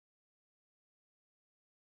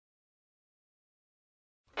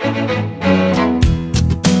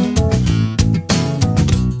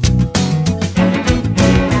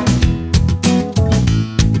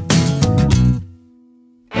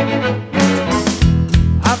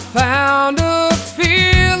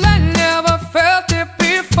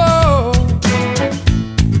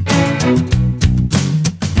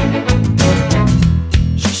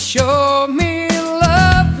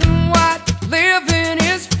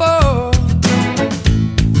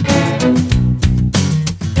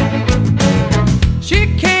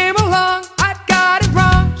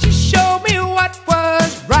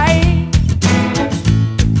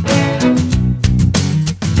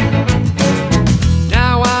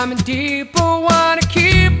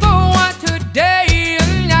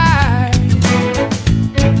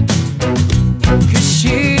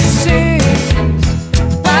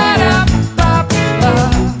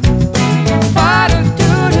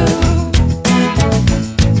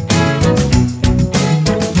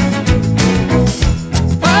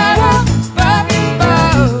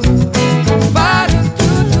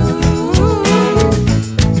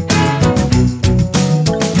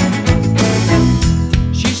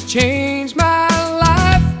Changed my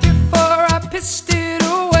life before I pissed it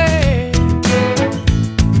away.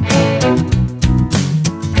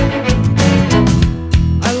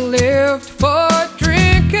 I lived for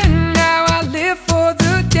drinking, now I live for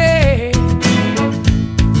the day.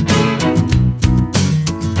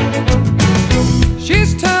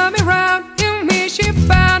 She's turned me round, in me she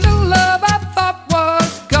found a love I thought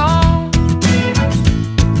was gone.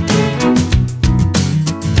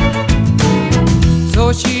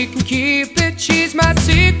 So she can keep it, she's my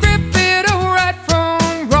secret bit of right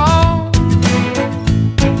from wrong.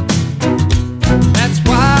 That's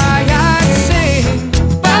why I sing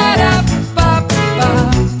ba-da-ba-ba,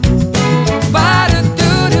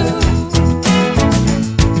 ba-da-doo-doo.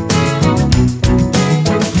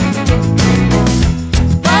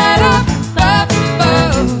 Ba-da-ba-ba,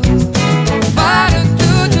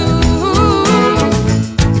 ba-da-doo-doo.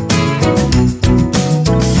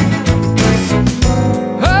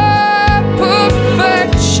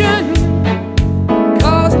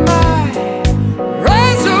 Caused my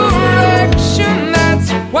resurrection. That's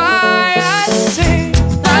why I sing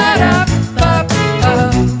ba-da-ba-ba,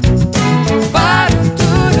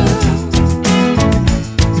 ba-da-doo-doo.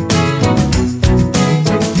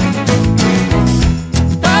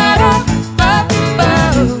 Ba-da-ba-ba,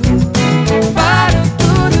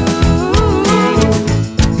 ba-da-doo-doo.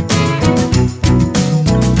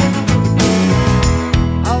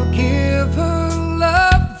 I'll give her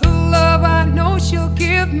love I know she'll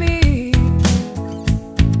give me.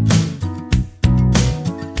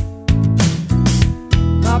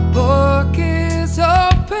 My book is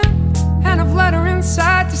open and I've let her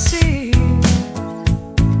inside to see.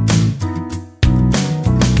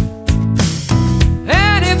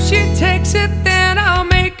 And if she takes it, then I'll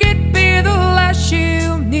make it be the last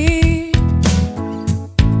she'll need.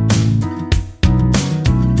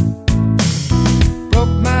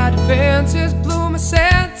 Broke my defenses, blew my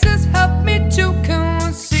senses, helped me to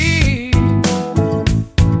conceive.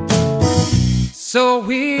 So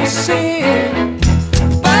we sing